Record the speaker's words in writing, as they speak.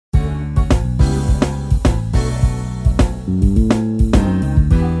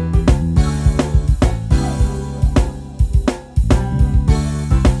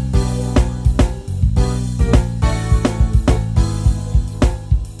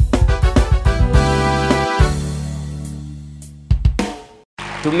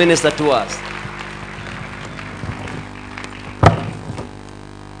to minister to us.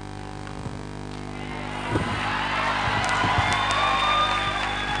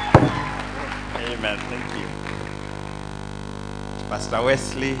 Amen. Thank you. Pastor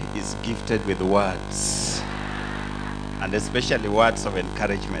Wesley is gifted with words, and especially words of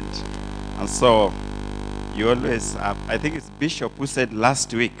encouragement. And so you always, I think it's Bishop who said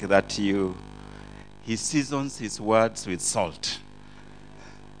last week that he seasons his words with salt.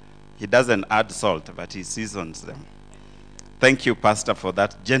 He doesn't add salt, but he seasons them. Thank you, Pastor, for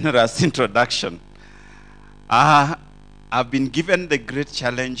that generous introduction. I've been given the great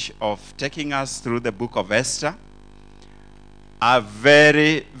challenge of taking us through the book of Esther, a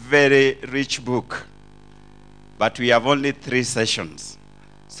very, very rich book, but we have only 3 sessions.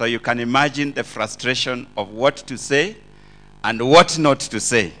 So you can imagine the frustration of what to say and what not to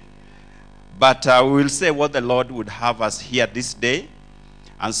say. But we will say what the Lord would have us hear this day.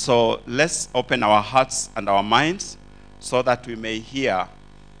 And so let's open our hearts and our minds so that we may hear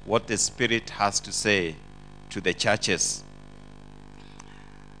what the Spirit has to say to the churches.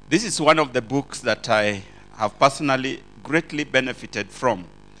 This is one of the books that I have personally greatly benefited from.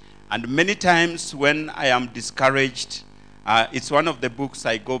 And many times when I am discouraged, it's one of the books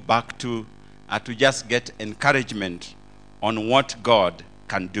I go back to just get encouragement on what God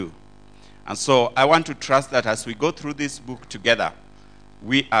can do. And so I want to trust that as we go through this book together,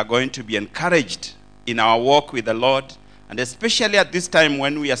 we are going to be encouraged in our walk with the Lord, and especially at this time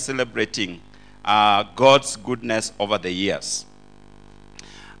when we are celebrating God's goodness over the years.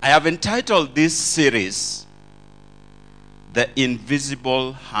 I have entitled this series, The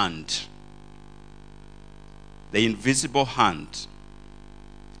Invisible Hand. The Invisible Hand.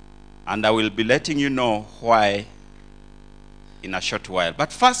 And I will be letting you know why in a short while.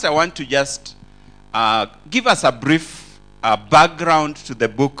 But first I want to just give us a brief background to the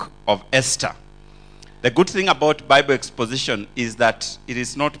book of Esther. The good thing about Bible exposition is that it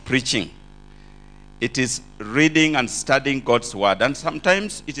is not preaching. It is reading and studying God's word. And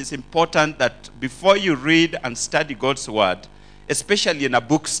sometimes it is important that before you read and study God's word, especially in a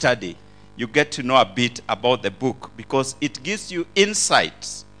book study, you get to know a bit about the book, because it gives you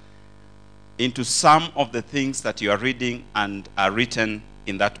insights into some of the things that you are reading and are written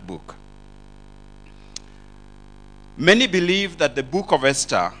in that book. Many believe that the book of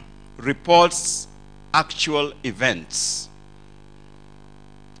Esther reports actual events,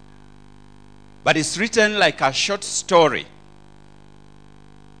 but it's written like a short story,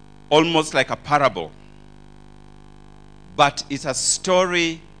 almost like a parable. But it's a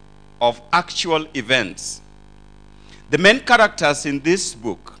story of actual events. The main characters in this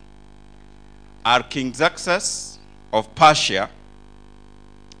book are King Xerxes of Persia,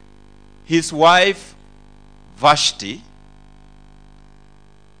 his wife Vashti,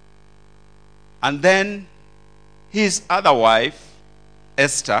 and then his other wife,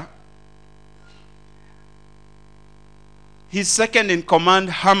 Esther, his second in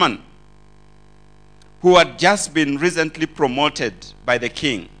command, Haman, who had just been recently promoted by the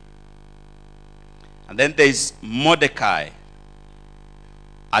king. And then there is Mordecai,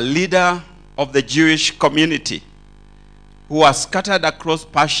 a leader of the Jewish community who was scattered across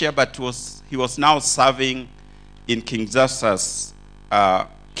Persia, but he was now serving in King Xerxes'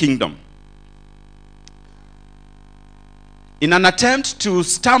 kingdom. In an attempt to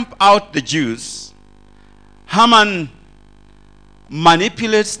stamp out the Jews, Haman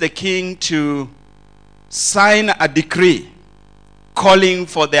manipulates the king to sign a decree calling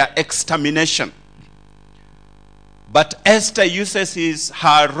for their extermination. But Esther uses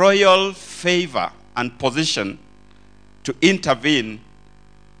her royal favor and position to intervene,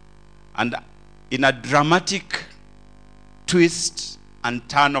 and in a dramatic twist and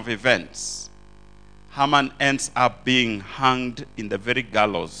turn of events, Haman ends up being hanged in the very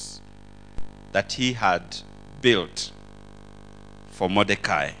gallows that he had built for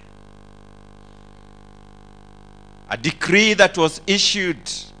Mordecai. A decree that was issued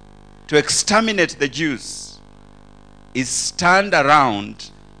to exterminate the Jews is turned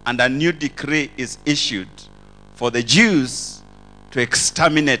around, and a new decree is issued for the Jews to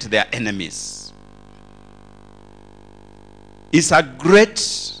exterminate their enemies. It's a great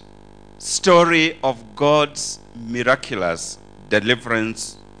story of God's miraculous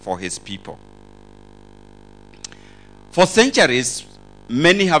deliverance for his people. For centuries,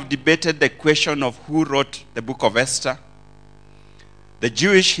 many have debated the question of who wrote the book of Esther. The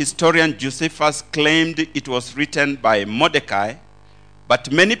Jewish historian Josephus claimed it was written by Mordecai, but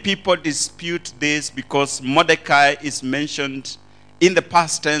many people dispute this because Mordecai is mentioned in the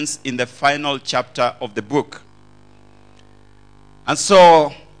past tense in the final chapter of the book. And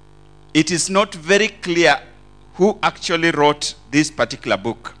so it is not very clear who actually wrote this particular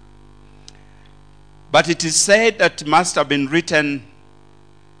book. But it is said that it must have been written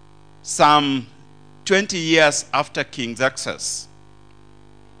some 20 years after King Xerxes.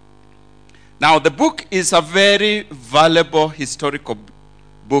 Now, the book is a very valuable historical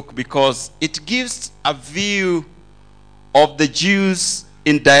book because it gives a view of the Jews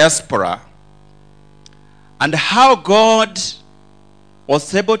in diaspora and how God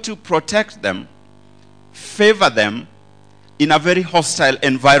was able to protect them, favor them in a very hostile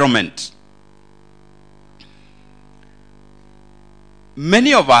environment.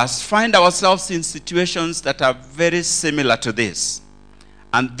 Many of us find ourselves in situations that are very similar to this.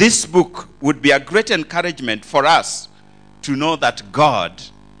 And this book would be a great encouragement for us to know that God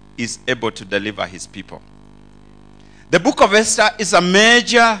is able to deliver his people. The book of Esther is a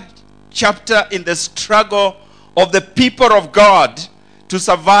major chapter in the struggle of the people of God to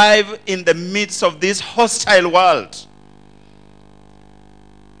survive in the midst of this hostile world.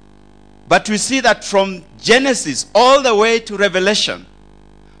 But we see that from Genesis all the way to Revelation,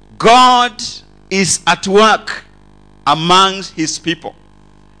 God is at work amongst his people.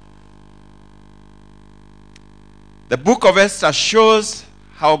 The book of Esther shows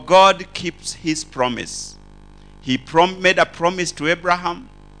how God keeps his promise. He made a promise to Abraham.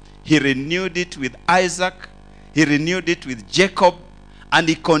 He renewed it with Isaac. He renewed it with Jacob. And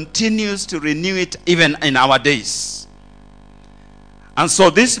he continues to renew it even in our days. And so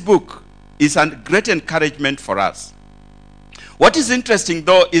this book is a great encouragement for us. What is interesting,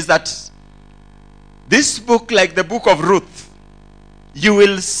 though, is that this book, like the book of Ruth, you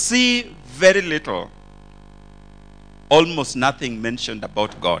will see very little, almost nothing mentioned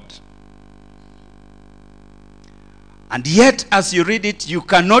about God. And yet, as you read it, you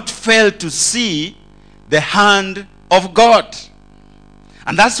cannot fail to see the hand of God.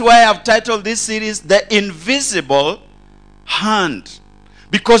 And that's why I've titled this series, The Invisible Hand.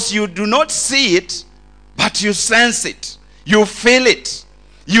 Because you do not see it, but you sense it. You feel it.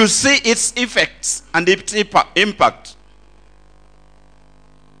 You see its effects and its impact.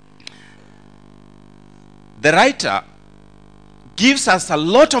 The writer gives us a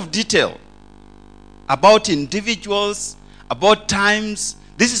lot of detail about individuals, about times.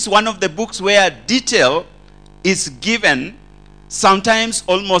 This is one of the books where detail is given, sometimes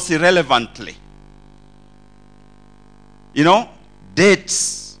almost irrelevantly. You know,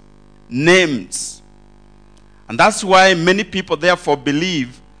 dates, names. And that's why many people therefore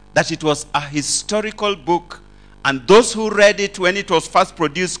believe that it was a historical book, and those who read it when it was first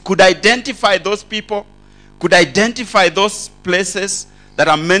produced could identify those people, could identify those places that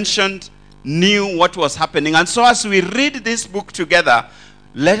are mentioned, knew what was happening. And so as we read this book together,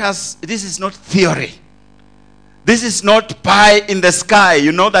 this is not theory. This is not pie in the sky,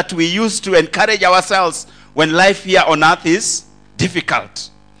 you know, that we use to encourage ourselves when life here on earth is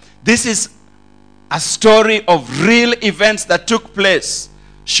difficult. This is a story of real events that took place,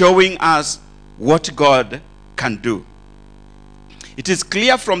 showing us what God can do. It is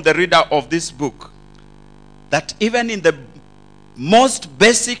clear from the reader of this book that even in the most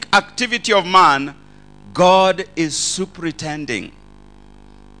basic activity of man, God is superintending.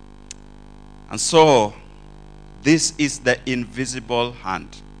 And so, this is the invisible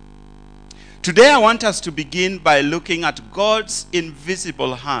hand. Today I want us to begin by looking at God's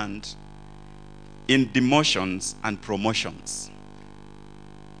invisible hand in demotions and promotions.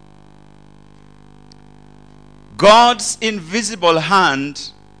 God's invisible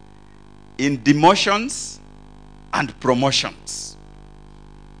hand in demotions and promotions.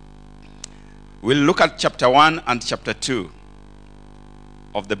 We'll look at chapter 1 and chapter 2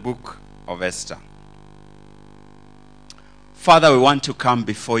 of the book of Esther. Father, we want to come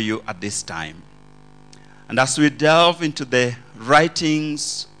before you at this time. And as we delve into the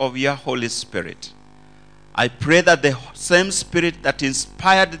writings of your Holy Spirit, I pray that the same Spirit that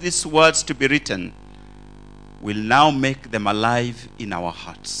inspired these words to be written will now make them alive in our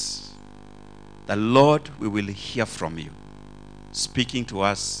hearts. The Lord, we will hear from you, speaking to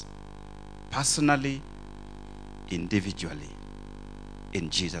us personally, individually. In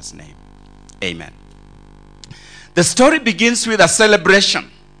Jesus' name, amen. The story begins with a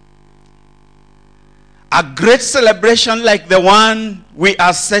celebration. A great celebration like the one we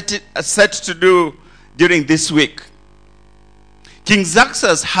are set to do during this week. King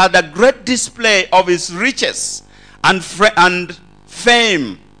Xerxes had a great display of his riches and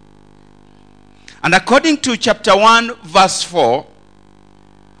fame. And according to chapter 1, verse 4,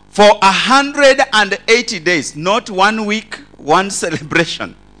 for 180 days, not 1 week, one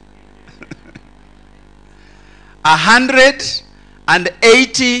celebration.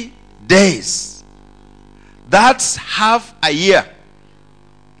 180 days. That's half a year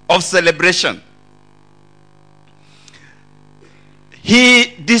of celebration.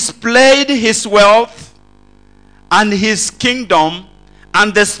 He displayed his wealth and his kingdom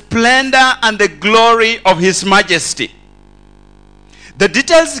and the splendor and the glory of his majesty. The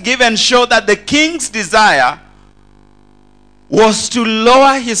details given show that the king's desire was to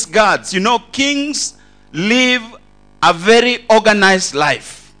lower his guards. You know, kings live a very organized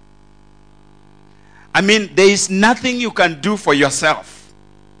life. I mean, there is nothing you can do for yourself.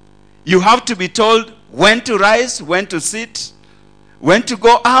 You have to be told when to rise, when to sit, when to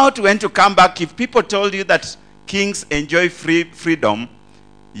go out, when to come back. If people told you that kings enjoy freedom,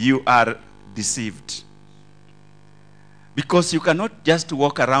 you are deceived. Because you cannot just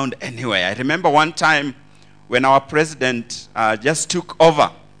walk around anywhere. I remember one time when our president just took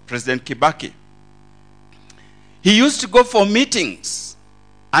over, President Kibaki. He used to go for meetings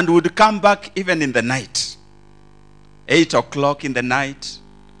and would come back even in the night. 8 o'clock in the night.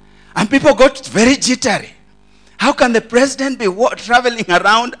 And people got very jittery. How can the president be traveling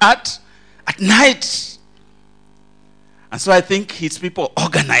around at night? And so I think his people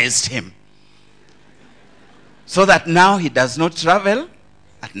organized him so that now he does not travel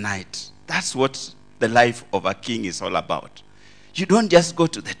at night. That's what the life of a king is all about. You don't just go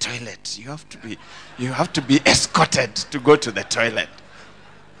to the toilet. You have to be escorted to go to the toilet.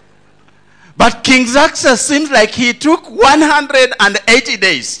 But King Xerxes seems like he took 180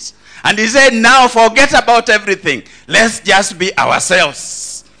 days. And he said, now forget about everything. Let's just be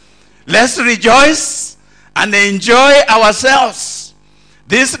ourselves. Let's rejoice and enjoy ourselves.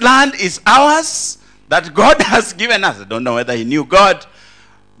 This land is ours that God has given us. I don't know whether he knew God,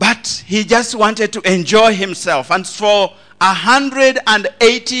 but he just wanted to enjoy himself. And for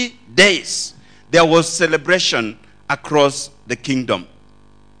 180 days, there was celebration across the kingdom.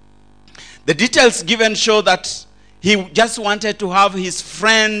 The details given show that he just wanted to have his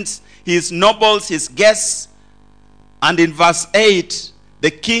friends, his nobles, his guests. And in verse 8,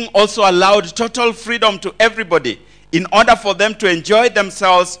 the king also allowed total freedom to everybody in order for them to enjoy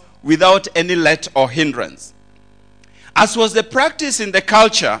themselves without any let or hindrance. As was the practice in the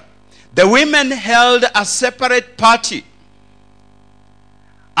culture, the women held a separate party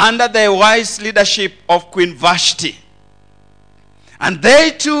under the wise leadership of Queen Vashti. And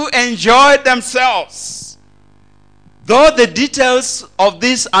they too enjoyed themselves. Though the details of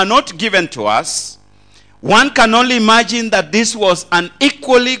this are not given to us, one can only imagine that this was an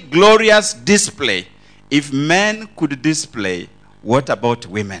equally glorious display. If men could display, what about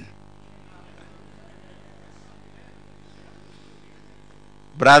women?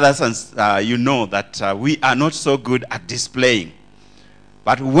 Brothers, and you know that we are not so good at displaying.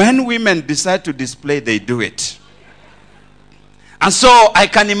 But when women decide to display, they do it. And so I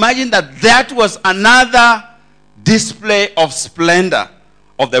can imagine that was another display of splendor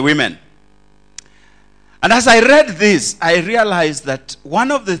of the women. And as I read this, I realized that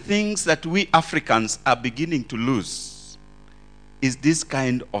one of the things that we Africans are beginning to lose is this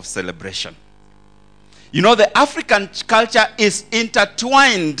kind of celebration. You know, the African culture is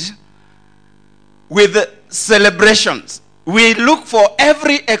intertwined with celebrations. We look for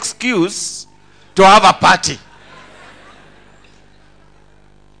every excuse to have a party.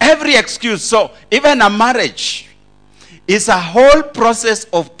 Every excuse. So even a marriage is a whole process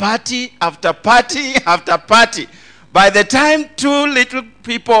of party after party after party. By the time two little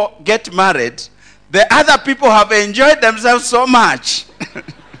people get married, the other people have enjoyed themselves so much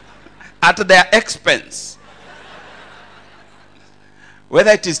at their expense.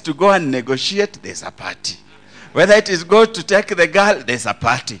 Whether it is to go and negotiate, there's a party. Whether it is go to take the girl, there's a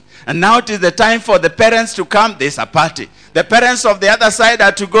party. And now it is the time for the parents to come, there's a party. The parents of the other side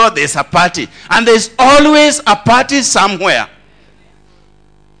are to go, there's a party. And there's always a party somewhere.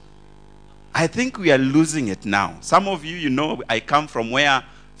 I think we are losing it now. Some of you, you know, I come from where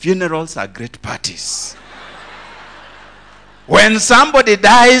funerals are great parties. When somebody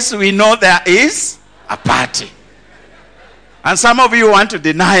dies, we know there is a party. And some of you want to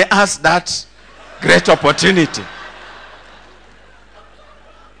deny us that great opportunity.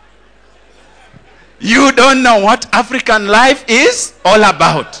 You don't know what African life is all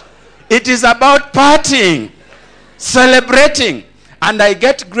about. It is about partying, celebrating. And I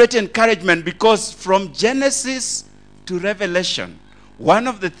get great encouragement because from Genesis to Revelation, one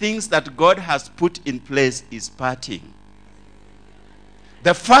of the things that God has put in place is partying.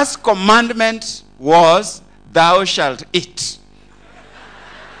 The first commandment was, thou shalt eat.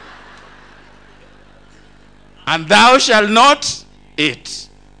 And thou shalt not eat.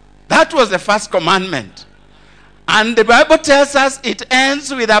 That was the first commandment. And the Bible tells us it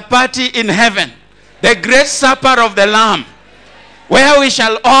ends with a party in heaven, the great supper of the Lamb, where we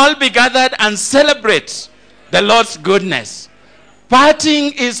shall all be gathered and celebrate the Lord's goodness.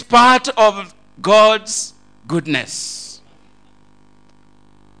 Partying is part of God's goodness.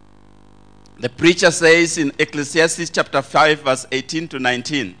 The preacher says in Ecclesiastes chapter 5, verse 18 to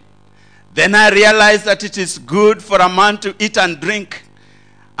 19, "Then I realized that it is good for a man to eat and drink,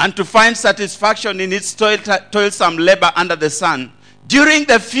 and to find satisfaction in its toilsome labor under the sun, during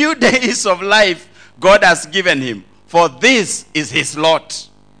the few days of life God has given him, for this is his lot.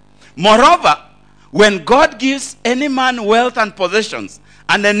 Moreover, when God gives any man wealth and possessions,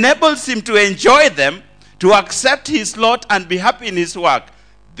 and enables him to enjoy them, to accept his lot and be happy in his work,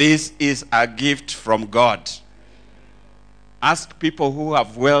 this is a gift from God." Ask people who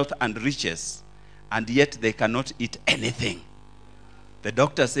have wealth and riches, and yet they cannot eat anything. The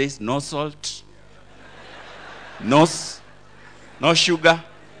doctor says, no salt, no sugar,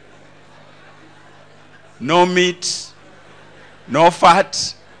 no meat, no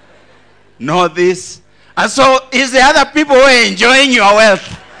fat, no this. And so is the other people who are enjoying your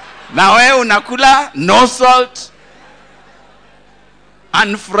wealth. Now unakula, no salt,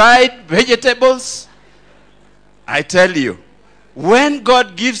 unfried vegetables. I tell you, when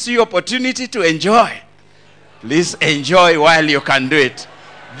God gives you opportunity to enjoy, please enjoy while you can do it.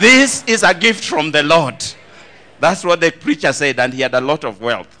 This is a gift from the Lord. That's what the preacher said, and he had a lot of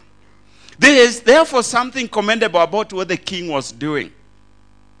wealth. There is therefore something commendable about what the king was doing,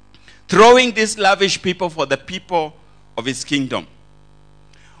 throwing these lavish people for the people of his kingdom.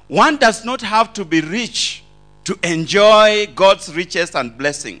 One does not have to be rich to enjoy God's riches and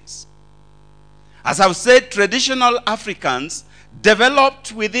blessings. As I've said, traditional Africans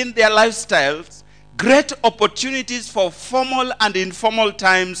developed within their lifestyles great opportunities for formal and informal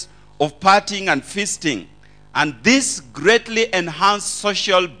times of partying and feasting. And this greatly enhanced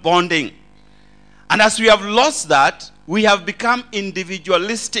social bonding. And as we have lost that, we have become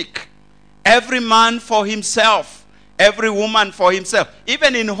individualistic. Every man for himself, every woman for himself.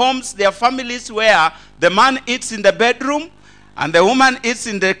 Even in homes, there are families where the man eats in the bedroom, and the woman eats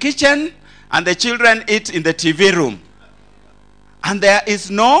in the kitchen, and the children eat in the TV room. And there is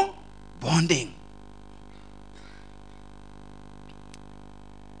no bonding.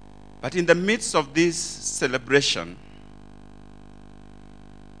 But in the midst of this celebration,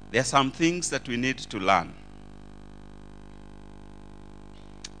 there are some things that we need to learn.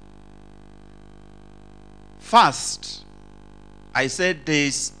 First, I said there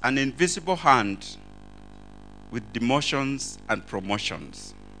is an invisible hand with demotions and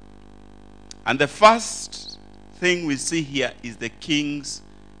promotions. And the first thing we see here is the king's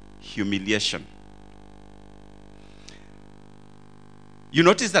humiliation. You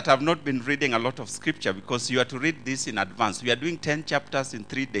notice that I've not been reading a lot of scripture because you are to read this in advance. We are doing 10 chapters in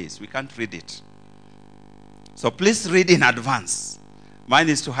 3 days. We can't read it. So please read in advance. Mine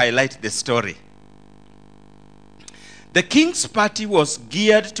is to highlight the story. The king's party was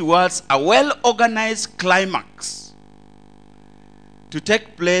geared towards a well-organized climax to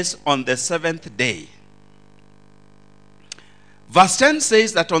take place on the 7th day. Verse 10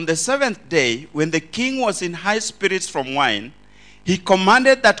 says that on the 7th day, when the king was in high spirits from wine, he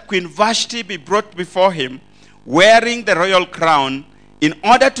commanded that Queen Vashti be brought before him, wearing the royal crown, in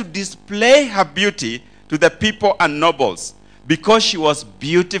order to display her beauty to the people and nobles, because she was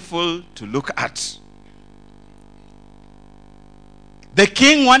beautiful to look at. The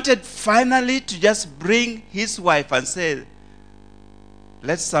king wanted finally to just bring his wife and say,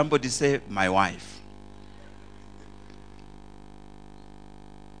 let somebody say, my wife.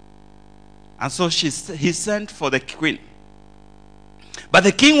 And so he sent for the queen. But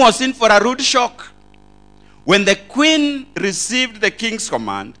the king was in for a rude shock. When the queen received the king's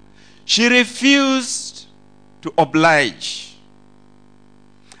command, she refused to oblige.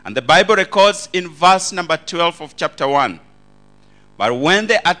 And the Bible records in verse number 12 of chapter 1, but when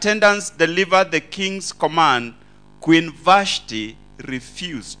the attendants delivered the king's command, Queen Vashti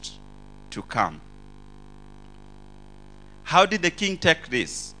refused to come. How did the king take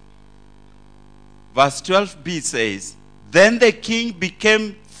this? Verse 12b says, then the king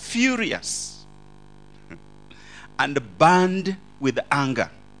became furious and burned with anger.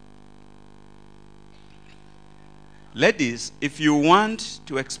 Ladies, if you want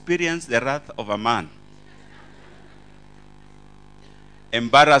to experience the wrath of a man,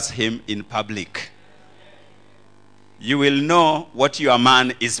 embarrass him in public. You will know what your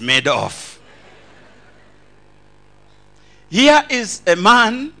man is made of. Here is a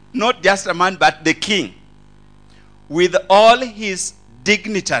man, not just a man, but the king, with all his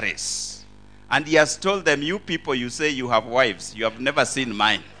dignitaries And he has told them, you people, you say you have wives. You have never seen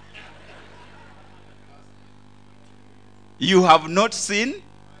mine. You have not seen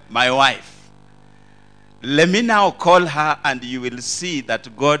my wife. Let me now call her, and you will see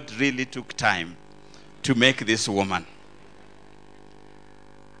that God really took time to make this woman.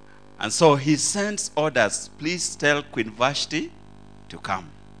 And so he sends orders, please tell Queen Vashti to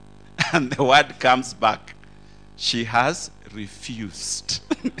come. And the word comes back, she has refused.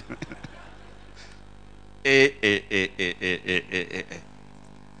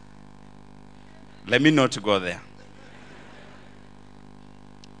 Let me not go there.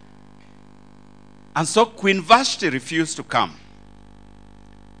 And so Queen Vashti refused to come.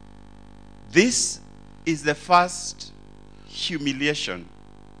 This is the first humiliation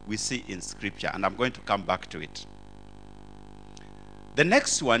we see in Scripture, and I'm going to come back to it. The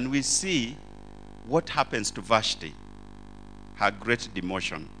next one, we see what happens to Vashti, her great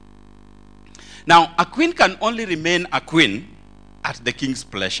demotion. Now, a queen can only remain a queen at the king's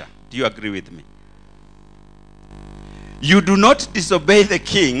pleasure. Do you agree with me? You do not disobey the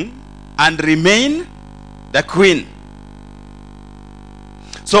king and remain the queen.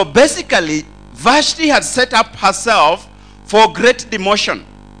 So basically, Vashti had set up herself for great demotion.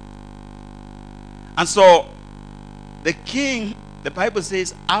 And so the king, the Bible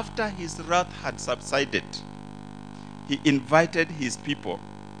says, after his wrath had subsided, he invited his people,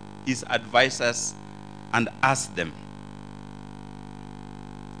 his advisors, and asked them,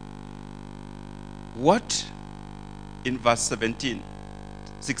 what, in verse 16,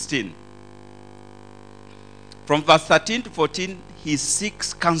 from verse 13 to 14, he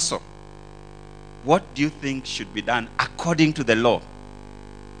seeks counsel. What do you think should be done according to the law?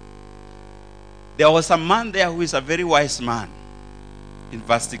 There was a man there who is a very wise man, in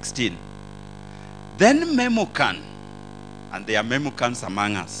verse 16. Then Memucan, and there are Memucans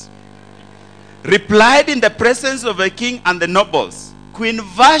among us, replied in the presence of the king and the nobles, Queen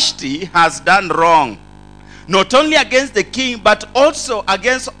Vashti has done wrong, not only against the king, but also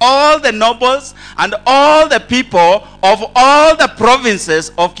against all the nobles and all the people of all the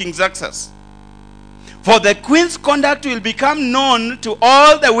provinces of King Xerxes. For the queen's conduct will become known to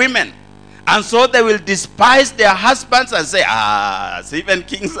all the women, and so they will despise their husbands and say, so even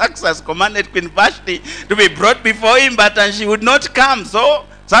King Xerxes commanded Queen Vashti to be brought before him, but she would not come. So,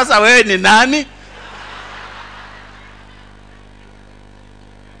 sasa wewe ni nani?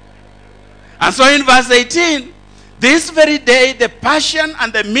 And so in verse 18, this very day, the Persian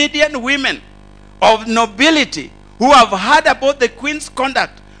and the Median women of nobility who have heard about the queen's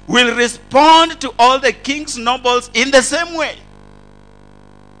conduct will respond to all the king's nobles in the same way.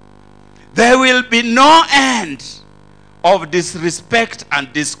 There will be no end of disrespect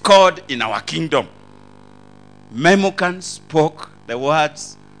and discord in our kingdom. Memucan spoke the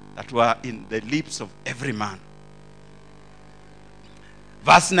words that were in the lips of every man.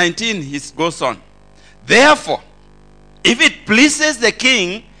 Verse 19, he goes on. Therefore, if it pleases the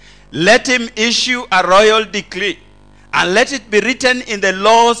king, let him issue a royal decree, and let it be written in the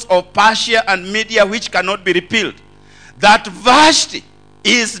laws of Persia and Media, which cannot be repealed, that Vashti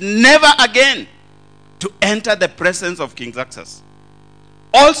is never again to enter the presence of King Xerxes.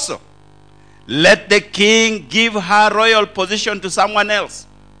 Also, let the king give her royal position to someone else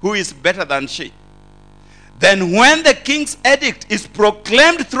who is better than she. Then when the king's edict is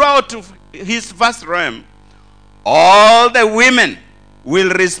proclaimed throughout his vast realm, all the women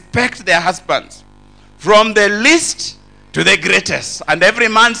will respect their husbands, from the least to the greatest. And every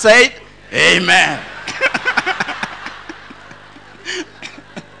man said, Amen.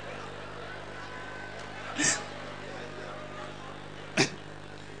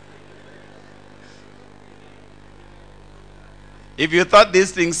 If you thought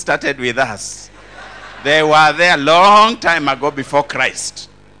these things started with us, they were there a long time ago before Christ.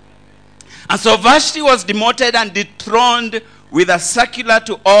 And so Vashti was demoted and dethroned with a circular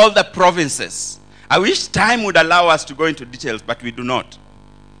to all the provinces. I wish time would allow us to go into details, but we do not.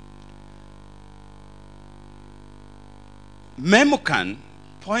 Memucan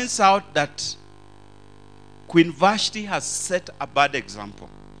points out that Queen Vashti has set a bad example.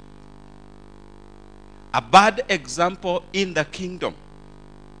 A bad example in the kingdom.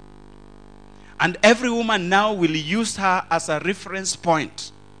 And every woman now will use her as a reference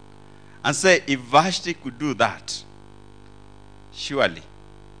point and say, if Vashti could do that, surely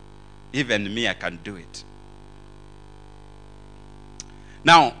even me, I can do it.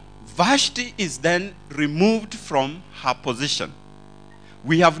 Now, Vashti is then removed from her position.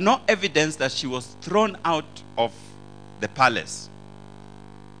 We have no evidence that she was thrown out of the palace.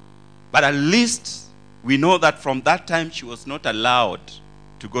 But at least we know that from that time she was not allowed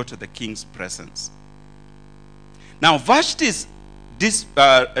to go to the king's presence. Now, Vashti's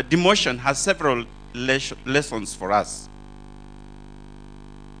demotion has several lessons for us.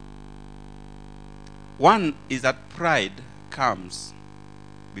 One is that pride comes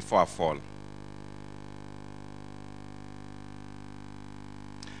before a fall.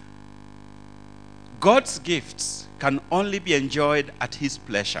 God's gifts can only be enjoyed at his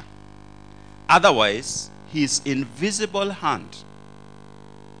pleasure. Otherwise, his invisible hand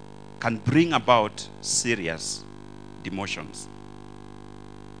can bring about serious demotions.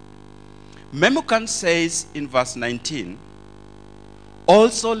 Memucan says in verse 19,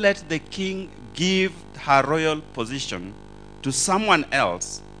 also let the king give her royal position to someone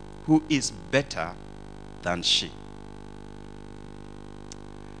else who is better than she.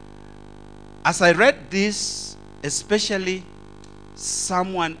 As I read this, especially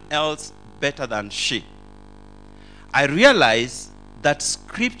someone else better than she, I realized that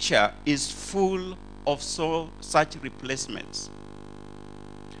scripture is full of such replacements,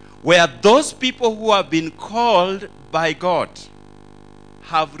 where those people who have been called by God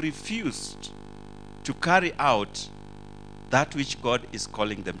have refused to carry out that which God is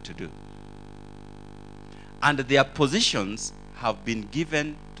calling them to do. And their positions have been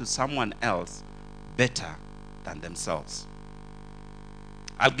given to someone else better than themselves.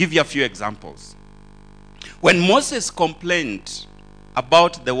 I'll give you a few examples. When Moses complained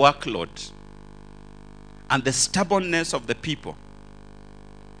about the workload and the stubbornness of the people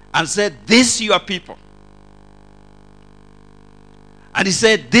and said, "This your people," and he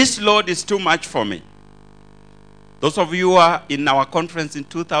said, "This load is too much for me." Those of you who are in our conference in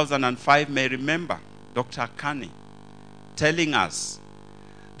 2005 may remember Dr. Kani telling us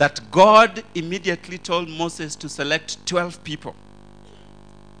that God immediately told Moses to select 12 people,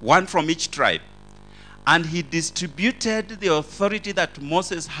 one from each tribe. And he distributed the authority that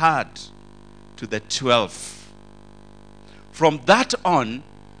Moses had to the 12. From that on,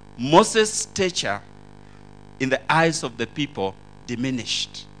 Moses' stature in the eyes of the people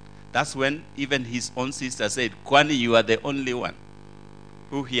diminished. That's when even his own sister said, "Kwani, you are the only one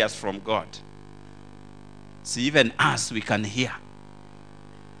who hears from God. See, even us, we can hear."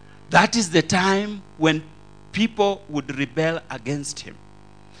 That is the time when people would rebel against him,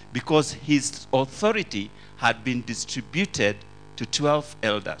 because his authority had been distributed to 12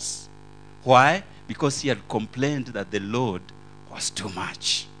 elders. Why? Because he had complained that the load was too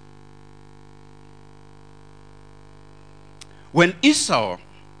much. When Esau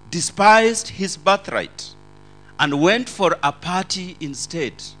despised his birthright and went for a party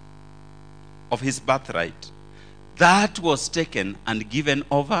instead of his birthright, that was taken and given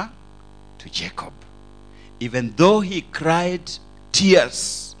over to Jacob. Even though he cried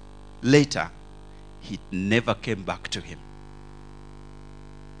tears later, he never came back to him.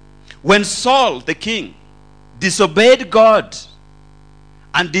 When Saul, the king, disobeyed God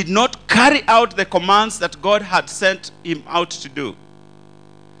and did not carry out the commands that God had sent him out to do,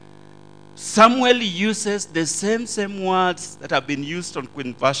 Samuel uses the same words that have been used on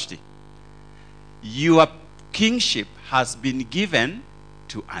Queen Vashti. Your kingship has been given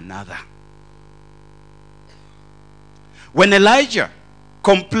to another. When Elijah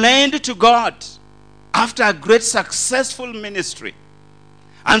complained to God after a great successful ministry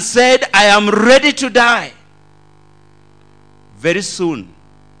and said, "I am ready to die," very soon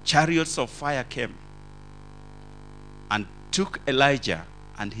chariots of fire came and took Elijah,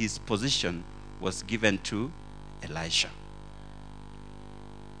 and his position was given to Elisha.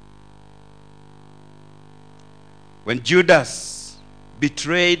 When Judas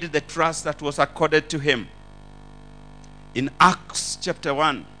betrayed the trust that was accorded to him, in Acts chapter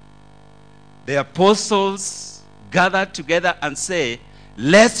 1, the apostles gathered together and say,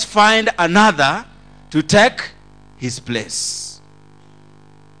 "Let's find another to take his place."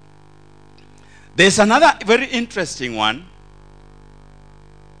 There's another very interesting one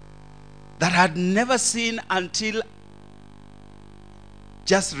that I had never seen until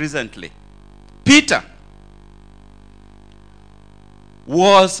just recently. Peter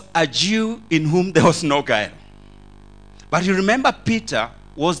was a Jew in whom there was no guile. But you remember, Peter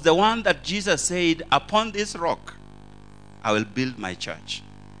was the one that Jesus said, "Upon this rock I will build my church."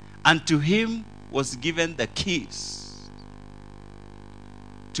 And to him was given the keys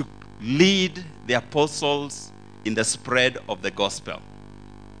to lead the apostles in the spread of the gospel.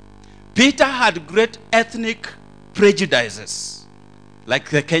 Peter had great ethnic prejudices, like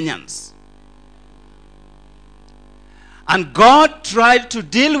the Kenyans. And God tried to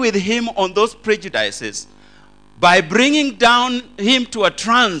deal with him on those prejudices by bringing down him to a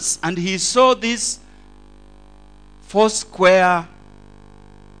trance, and he saw this four-square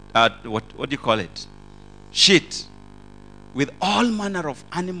what do you call it? Sheet with all manner of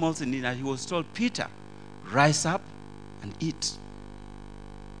animals in it. And he was told, Peter, rise up and eat.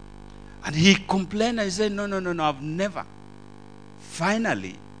 And he complained and he said, no, I've never.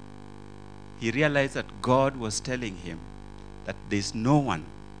 Finally, he realized that God was telling him that there's no one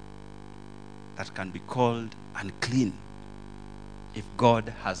that can be called unclean if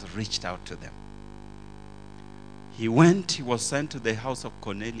God has reached out to them. He was sent to the house of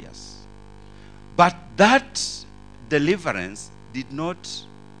Cornelius. But that deliverance did not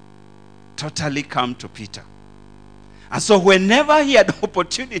totally come to Peter. And so whenever he had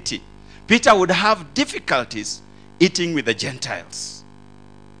opportunity, Peter would have difficulties eating with the Gentiles.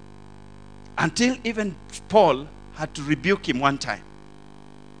 Until even Paul had to rebuke him one time.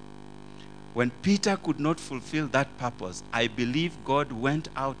 When Peter could not fulfill that purpose, I believe God went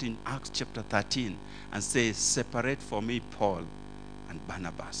out in Acts chapter 13 and said, separate for me Paul and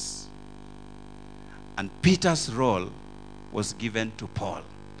Barnabas. And Peter's role was given to Paul.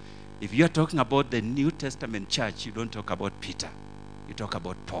 If you're talking about the New Testament church, you don't talk about Peter. You talk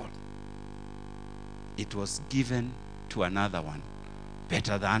about Paul. It was given to another one,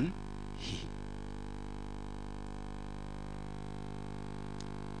 better than he.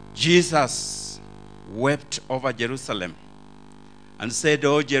 Jesus wept over Jerusalem and said,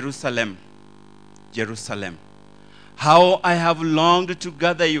 "Oh, Jerusalem, Jerusalem, how I have longed to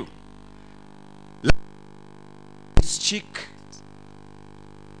gather you like his cheek,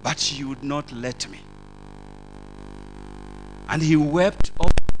 but you would not let me." And he wept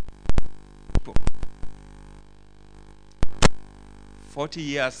over people. 40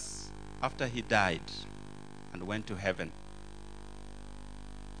 years after he died and went to heaven,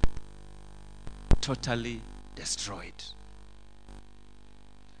 totally destroyed.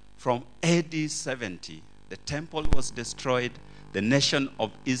 From AD 70, the temple was destroyed. The nation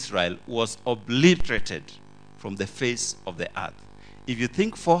of Israel was obliterated from the face of the earth. If you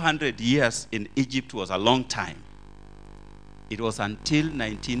think 400 years in Egypt was a long time, it was until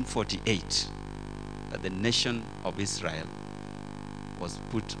 1948 that the nation of Israel was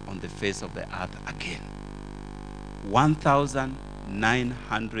put on the face of the earth again.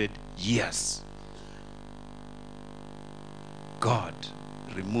 1,900 years. God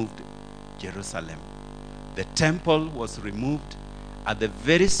removed Jerusalem. The temple was removed. At the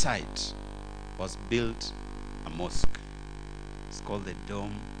very site was built a mosque. It's called the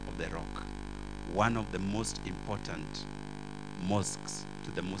Dome of the Rock. One of the most important mosques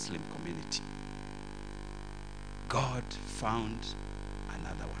to the Muslim community. God found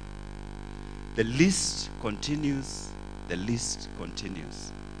another one. The list continues. The list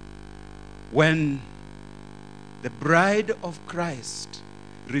continues. When the bride of Christ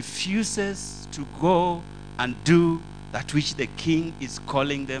refuses to go and do that which the king is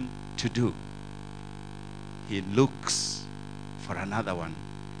calling them to do, he looks for another one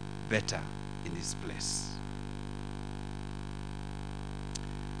better in his place.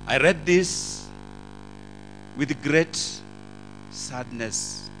 I read this with great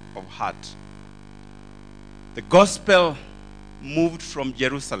sadness of heart. The gospel moved from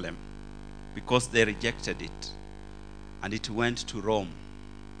Jerusalem because they rejected it, and it went to Rome.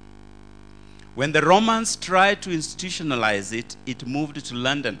 When the Romans tried to institutionalize it, it moved to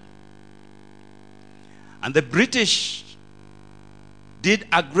London. And the British did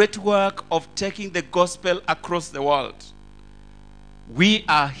a great work of taking the gospel across the world. We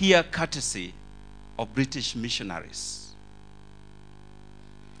are here courtesy of British missionaries.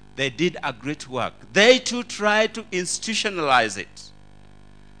 They did a great work. They too tried to institutionalize it.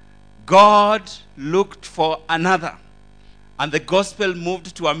 God looked for another, and the gospel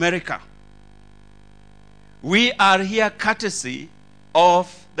moved to America. We are here courtesy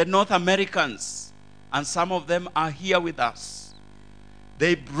of the North Americans, and some of them are here with us.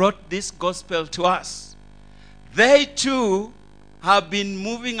 They brought this gospel to us. They too have been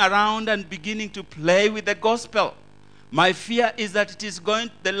moving around and beginning to play with the gospel. My fear is that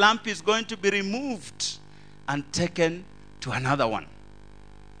the lamp is going to be removed and taken to another one.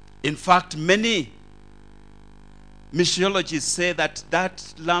 In fact, many missiologists say that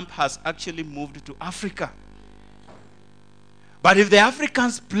that lamp has actually moved to Africa. But if the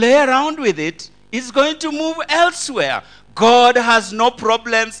Africans play around with it, it's going to move elsewhere. God has no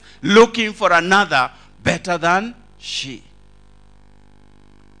problems looking for another better than she.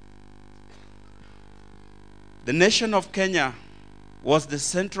 The nation of Kenya was the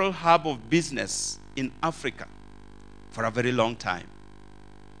central hub of business in Africa for a very long time.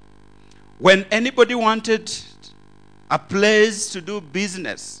 When anybody wanted a place to do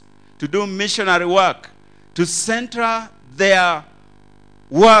business, to do missionary work, to center their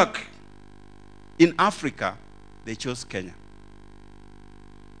work in Africa, they chose Kenya.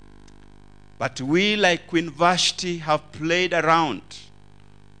 But we, like Queen Vashti, have played around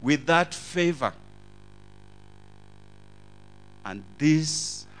with that favor. And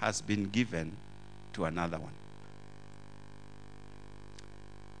this has been given to another one.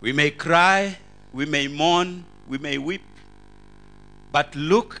 We may cry, we may mourn, we may weep. But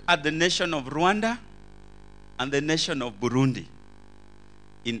look at the nation of Rwanda and the nation of Burundi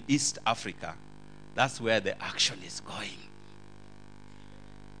in East Africa. That's where the action is going.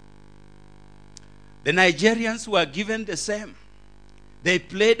 The Nigerians were given the same. They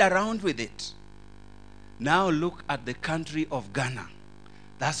played around with it. Now look at the country of Ghana.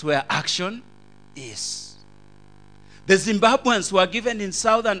 That's where action is. The Zimbabweans were given in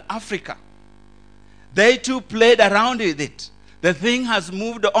Southern Africa. They too played around with it. The thing has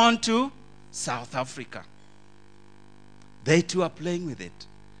moved on to South Africa. They too are playing with it.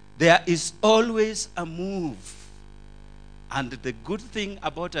 There is always a move. And the good thing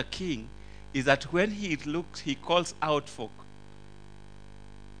about a king is that when he looks, he calls out for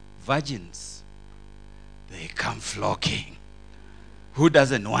virgins. They come flocking. Who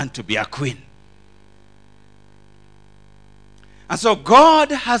doesn't want to be a queen? And so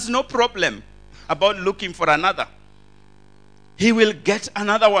God has no problem about looking for another. He will get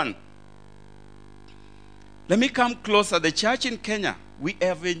another one. Let me come closer. The church in Kenya, we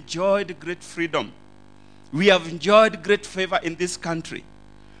have enjoyed great freedom. We have enjoyed great favor in this country.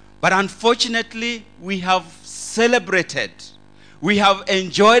 But unfortunately, we have celebrated. We have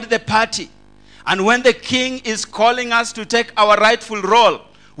enjoyed the party. And when the king is calling us to take our rightful role,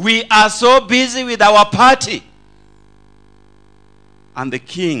 we are so busy with our party. And the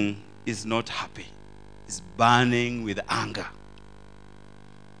king is not happy. He's burning with anger.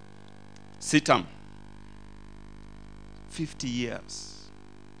 Sitam, 50 years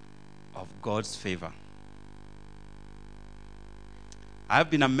of God's favor. I've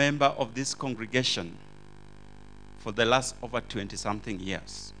been a member of this congregation for the last over 20-something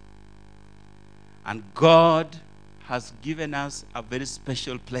years. And God has given us a very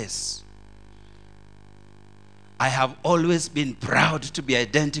special place. I have always been proud to be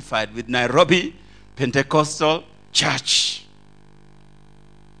identified with Nairobi Pentecostal Church.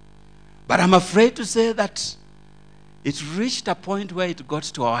 But I'm afraid to say that it reached a point where it got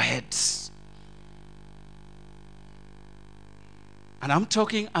to our heads. And I'm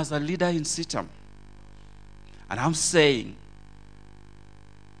talking as a leader in Sitam. And I'm saying,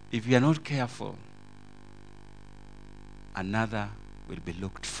 if we are not careful, another will be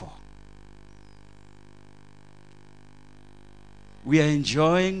looked for. We are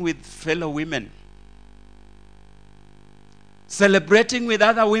enjoying with fellow women, celebrating with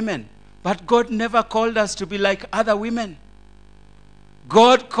other women, but God never called us to be like other women.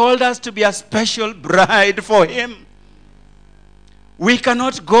 God called us to be a special bride for Him. We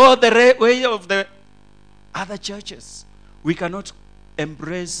cannot go the way of the other churches. We cannot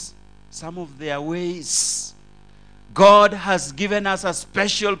embrace some of their ways. God has given us a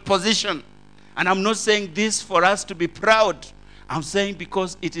special position. And I'm not saying this for us to be proud. I'm saying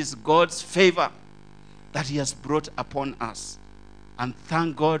because it is God's favor that He has brought upon us. And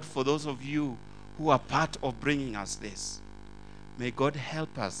thank God for those of you who are part of bringing us this. May God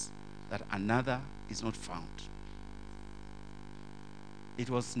help us that another is not found. It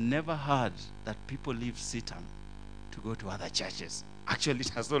was never heard that people leave Sitam to go to other churches. Actually, it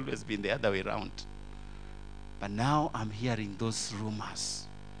has always been the other way around. But now I'm hearing those rumors.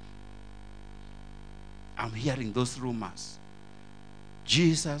 I'm hearing those rumors.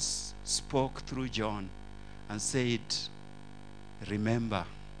 Jesus spoke through John and said, remember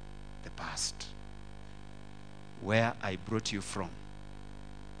the past, where I brought you from.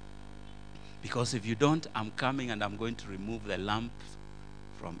 Because if you don't, I'm coming and I'm going to remove the lamp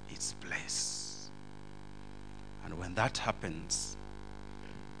from its place. And when that happens,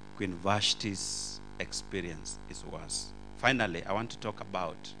 Queen Vashti's experience is worse. Finally, I want to talk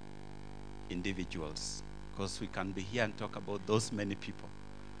about individuals, because we can be here and talk about those many people.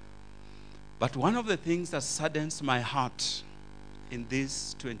 But one of the things that saddens my heart in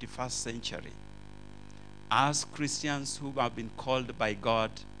this 21st century, as Christians who have been called by God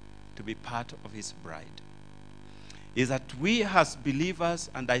to be part of His bride, is that we as believers,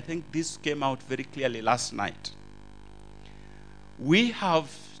 and I think this came out very clearly last night, we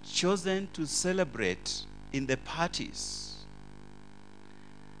have chosen to celebrate in the parties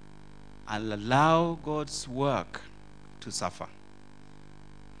and allow God's work to suffer.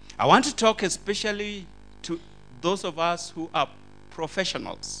 I want to talk especially to those of us who are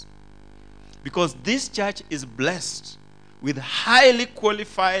professionals, because this church is blessed with highly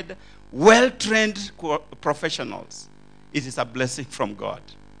qualified, well-trained professionals, it is a blessing from God.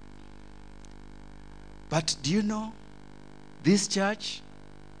 But do you know, this church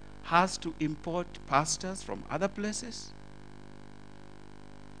has to import pastors from other places.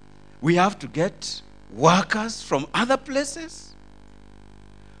 We have to get workers from other places.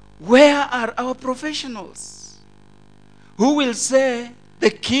 Where are our professionals who will say, the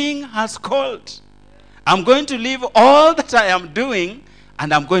king has called? I'm going to leave all that I am doing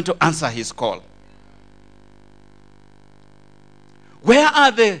and I'm going to answer his call. Where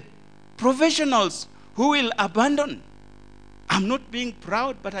are the professionals who will abandon? I'm not being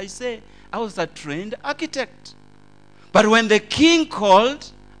proud, but I say I was a trained architect. But when the king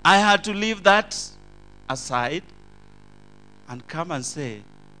called, I had to leave that aside and come and say,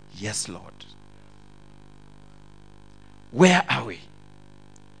 yes, Lord. Where are we?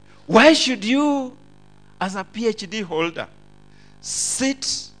 Why should you, as a PhD holder,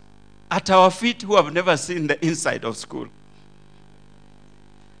 sit at our feet who have never seen the inside of school?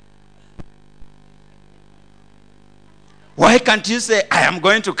 Why can't you say, I am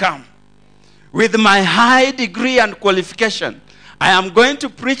going to come with my high degree and qualification? I am going to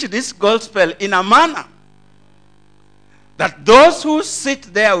preach this gospel in a manner that those who sit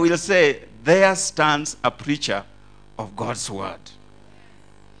there will say, there stands a preacher of God's word.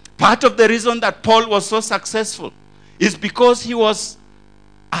 Part of the reason that Paul was so successful is because he was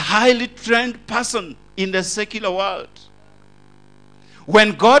a highly trained person in the secular world.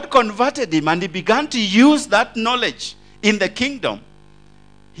 When God converted him and he began to use that knowledge in the kingdom,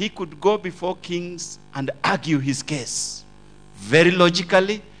 he could go before kings and argue his case very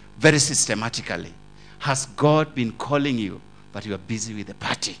logically, very systematically. Has God been calling you, but you are busy with the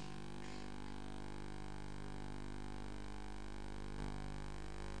party?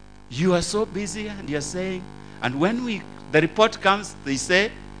 You are so busy and you are saying, and when the report comes, they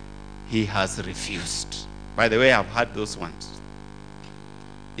say, he has refused. By the way, I've had those ones.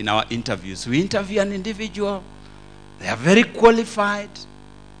 In our interviews, we interview an individual, they are very qualified,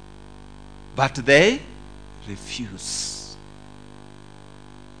 but they refuse.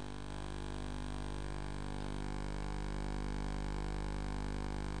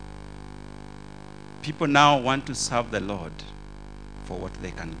 People now want to serve the Lord for what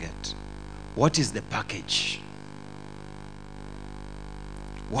they can get. What is the package?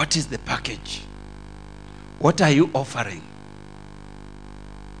 What is the package? What are you offering?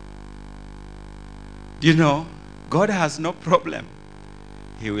 Do you know, God has no problem.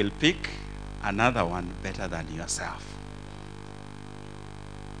 He will pick another one better than yourself.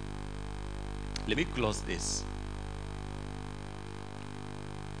 Let me close this.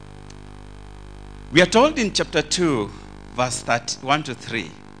 We are told in chapter 2, verse 1 to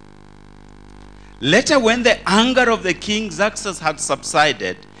 3. Later, when the anger of the king Xerxes had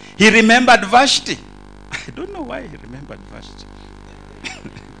subsided, he remembered Vashti. I don't know why he remembered Vashti.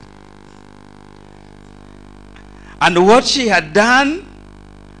 And what she had done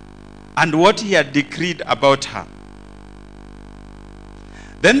and what he had decreed about her.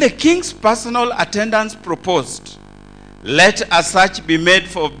 Then the king's personal attendants proposed, let a search be made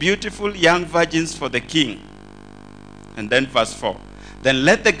for beautiful young virgins for the king. And then verse 4. Then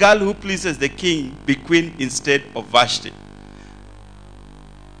let the girl who pleases the king be queen instead of Vashti.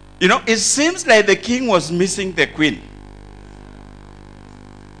 You know, it seems like the king was missing the queen.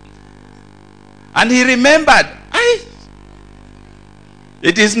 And he remembered,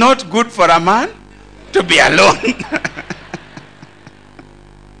 it is not good for a man to be alone.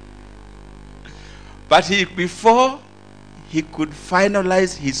 But before he could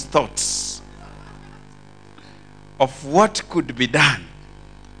finalize his thoughts of what could be done,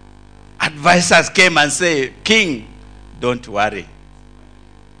 advisors came and said, King, don't worry.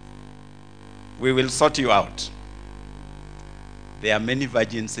 We will sort you out. There are many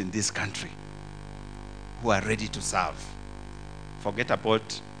virgins in this country who are ready to serve. Forget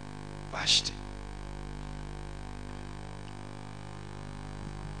about Vashti.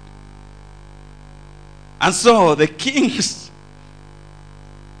 And so the kings,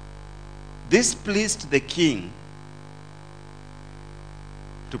 this pleased the king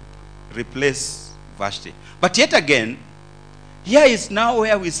to replace Vashti. But yet again, here is now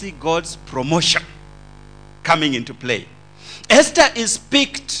where we see God's promotion coming into play. Esther is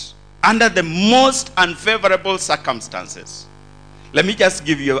picked under the most unfavorable circumstances. Let me just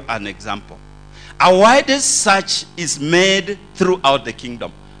give you an example. A widest search is made throughout the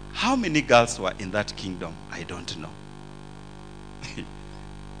kingdom. How many girls were in that kingdom? I don't know.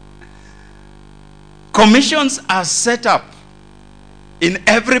 Commissions are set up in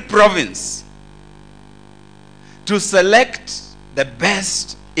every province. to select the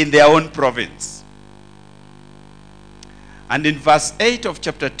best in their own province. And in verse 8 of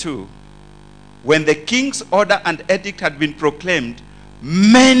chapter 2, when the king's order and edict had been proclaimed,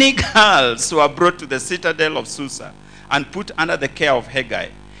 many girls were brought to the citadel of Susa and put under the care of Haggai.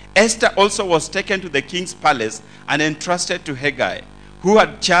 Esther also was taken to the king's palace and entrusted to Haggai, who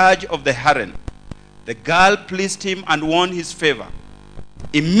had charge of the harem. The girl pleased him and won his favor.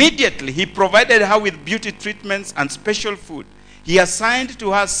 Immediately, he provided her with beauty treatments and special food. He assigned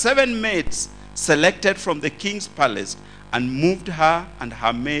to her 7 maids selected from the king's palace and moved her and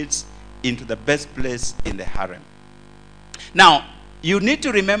her maids into the best place in the harem. Now, you need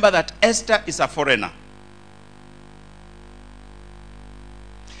to remember that Esther is a foreigner.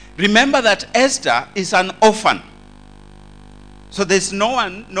 Remember that Esther is an orphan. So there's no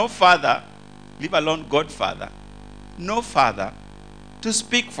one, no father, leave alone godfather, no father to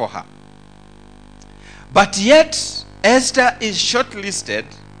speak for her. But yet, Esther is shortlisted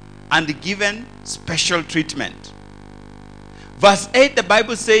and given special treatment. Verse 8, the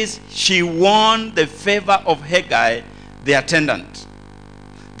Bible says, she won the favor of Haggai, the attendant.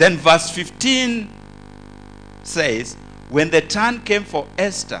 Then verse 15 says, when the turn came for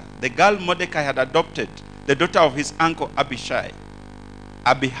Esther, the girl Mordecai had adopted, the daughter of his uncle Abihai,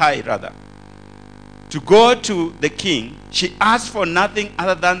 to go to the king, she asked for nothing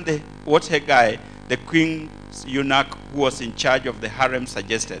other than what Haggai, the queen's eunuch who was in charge of the harem,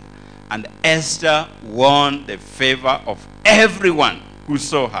 suggested. And Esther won the favor of everyone who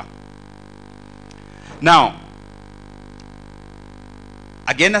saw her. Now,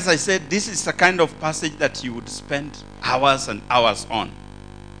 again, as I said, this is the kind of passage that you would spend hours and hours on.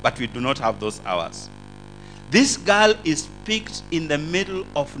 But we do not have those hours. This girl is picked in the middle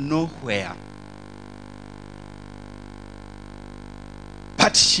of nowhere.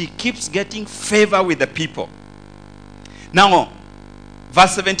 But she keeps getting favor with the people. Now,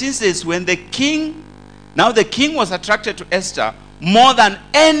 verse 17 says, now the king was attracted to Esther more than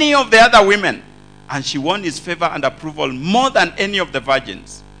any of the other women, and she won his favor and approval more than any of the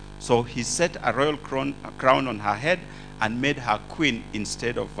virgins. So he set a royal crown on her head and made her queen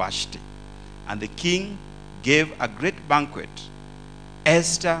instead of Vashti. And the king gave a great banquet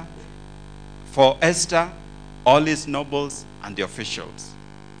for Esther, all his nobles, and the officials.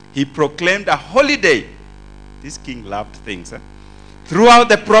 He proclaimed a holiday. This king loved things, throughout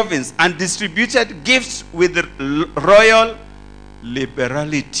the province, and distributed gifts with royal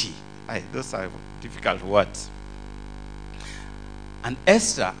liberality. Those are difficult words. And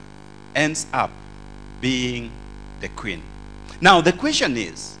Esther ends up being the queen. Now, the question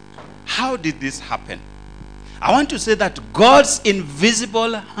is, how did this happen? I want to say that God's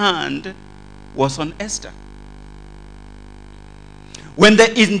invisible hand was on Esther. When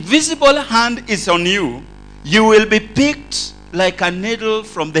the invisible hand is on you, you will be picked like a needle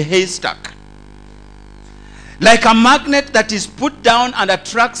from the haystack. Like a magnet that is put down and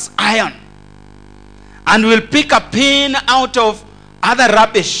attracts iron, and will pick a pin out of other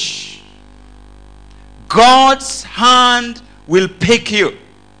rubbish. God's hand will pick you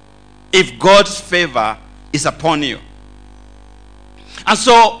if God's favor is upon you. And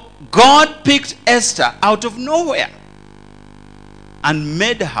so God picked Esther out of nowhere and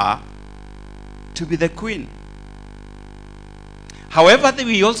made her to be the queen. However,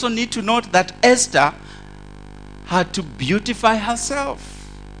 we also need to note that Esther had to beautify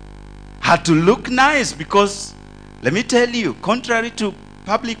herself, had to look nice, because let me tell you, contrary to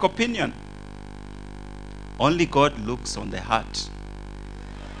public opinion, only God looks on the heart.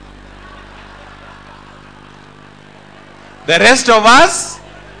 The rest of us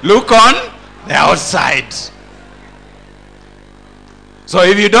look on the outside. So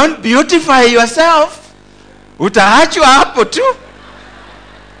if you don't beautify yourself, utaachwa hapo tu.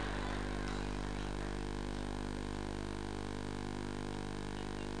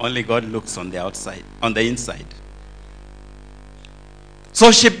 Only God looks on the outside, on the inside.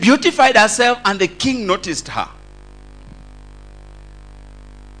 So she beautified herself, and the king noticed her.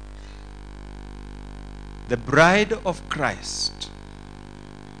 The bride of Christ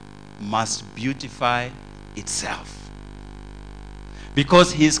must beautify itself,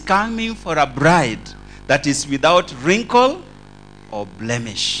 because he's coming for a bride that is without wrinkle or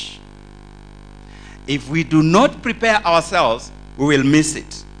blemish. If we do not prepare ourselves, we will miss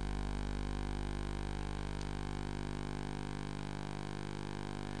it.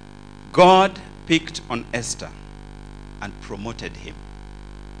 God picked on Esther and promoted him.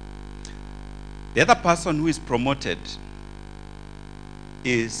 The other person who is promoted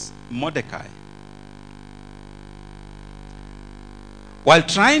is Mordecai. While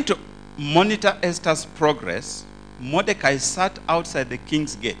trying to monitor Esther's progress, Mordecai sat outside the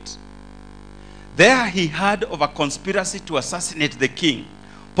king's gate. There he heard of a conspiracy to assassinate the king,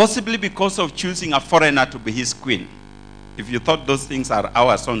 possibly because of choosing a foreigner to be his queen. If you thought those things are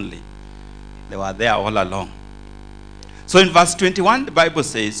ours only, they were there all along. So in verse 21, the Bible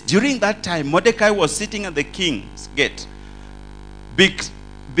says, during that time, Mordecai was sitting at the king's gate.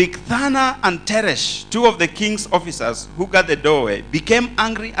 Bigthana and Teresh, two of the king's officers who guard the doorway, became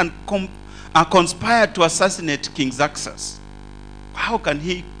angry and conspired to assassinate King Xerxes. How can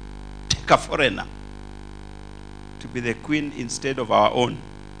he take a foreigner to be the queen instead of our own?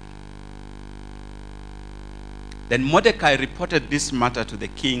 Then Mordecai reported this matter to the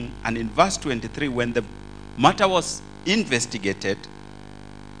king, and in verse 23, when the matter was investigated,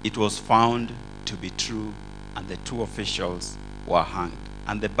 it was found to be true, and the two officials were hanged.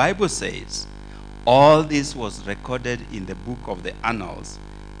 And the Bible says, all this was recorded in the book of the annals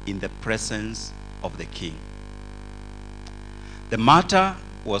in the presence of the king. The matter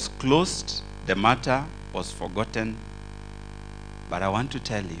was closed, the matter was forgotten, but I want to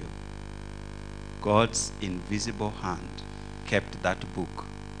tell you, God's invisible hand kept that book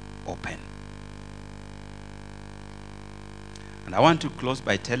open. And I want to close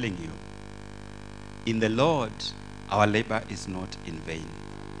by telling you, in the Lord, our labor is not in vain.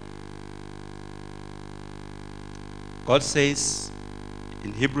 God says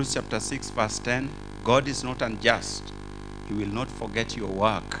in Hebrews chapter 6 verse 10, God is not unjust. He will not forget your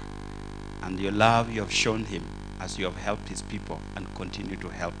work and your love you have shown him as you have helped his people and continue to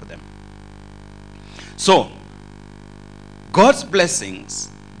help them. So, God's blessings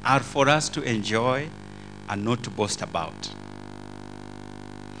are for us to enjoy and not to boast about.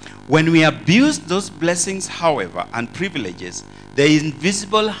 When we abuse those blessings, however, and privileges, the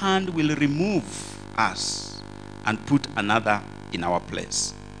invisible hand will remove us and put another in our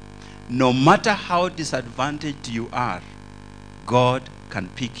place. No matter how disadvantaged you are, God can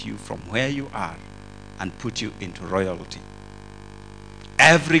pick you from where you are and put you into royalty.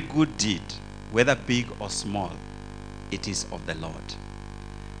 Every good deed, whether big or small, it is of the Lord.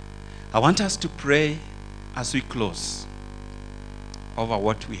 I want us to pray as we close over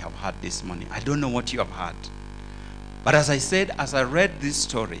what we have heard this morning. I don't know what you have heard. But as I said, as I read this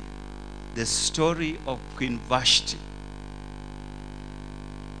story, the story of Queen Vashti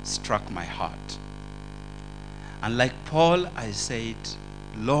struck my heart. And like Paul, I said,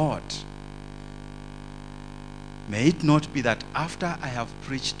 Lord, may it not be that after I have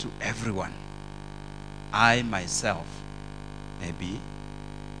preached to everyone, I myself may be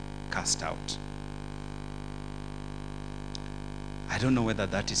cast out. I don't know whether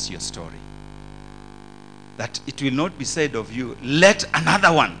that is your story. That it will not be said of you, let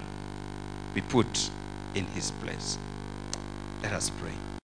another one be put in his place. Let us pray.